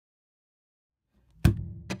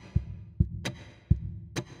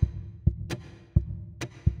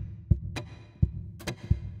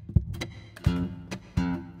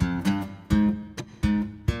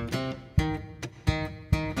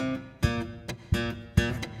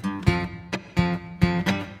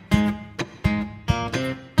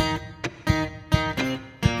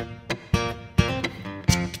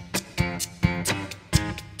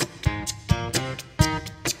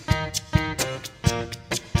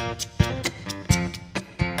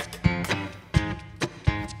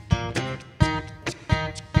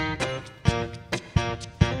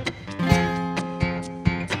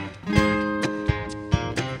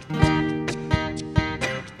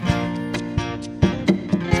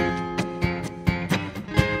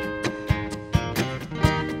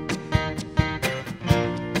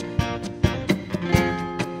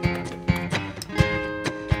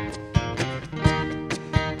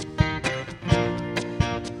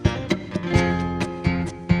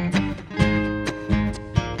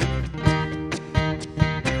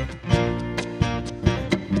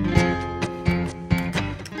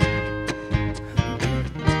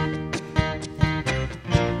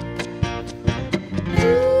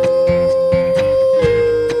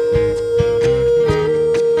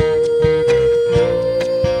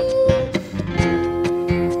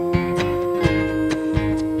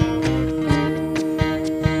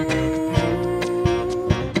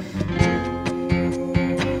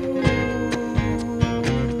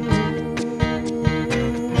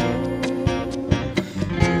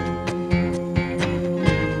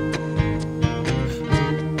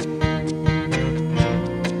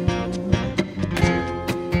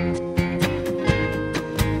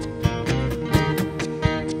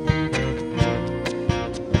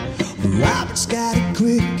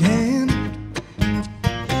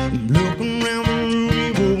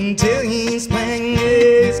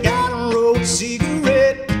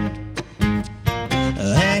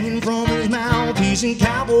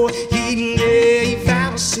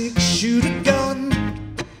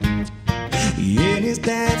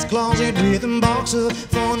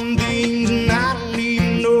things and I don't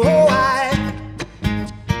even know why.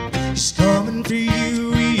 He's coming for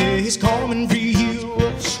you, yeah, he's coming for you.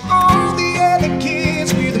 All the other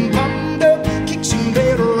kids with them pumped up kicks and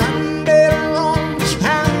better run, better run.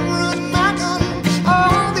 I'm running my gun.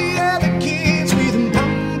 All the other kids with them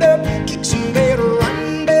pumped up kicks and better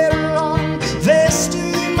run, better run.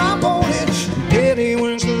 Vested in my pony, Daddy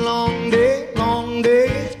works a long day, long day.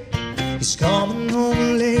 He's coming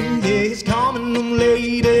home late, yeah, he's coming home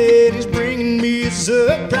late, and he's bringing me a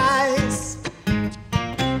surprise.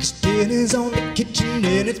 His dinner's on the kitchen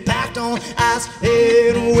and it's packed on ice,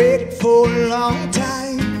 and waited for a long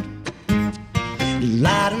time. The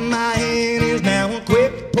light in my hand is now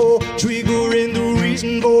quick to pull trigger, and the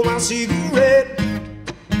reason for my cigarette.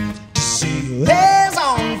 To see your hair's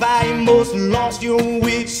on fire, you must have lost your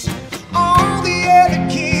wits. All the other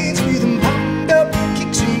kids with them pumped up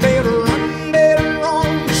kicks and better run, better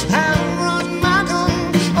run. I'm running my gun.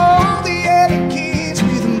 All the other kids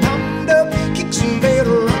with them pumped up kicks and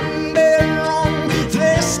better run, better run.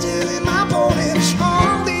 Vested in my pony.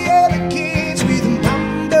 All the other kids with them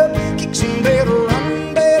pumped up kicks and better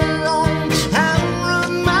run, better run. I'm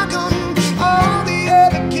running my gun. All the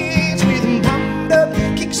other kids with them pumped up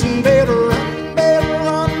kicks and better run, better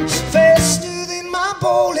run. Vested in my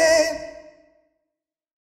pony.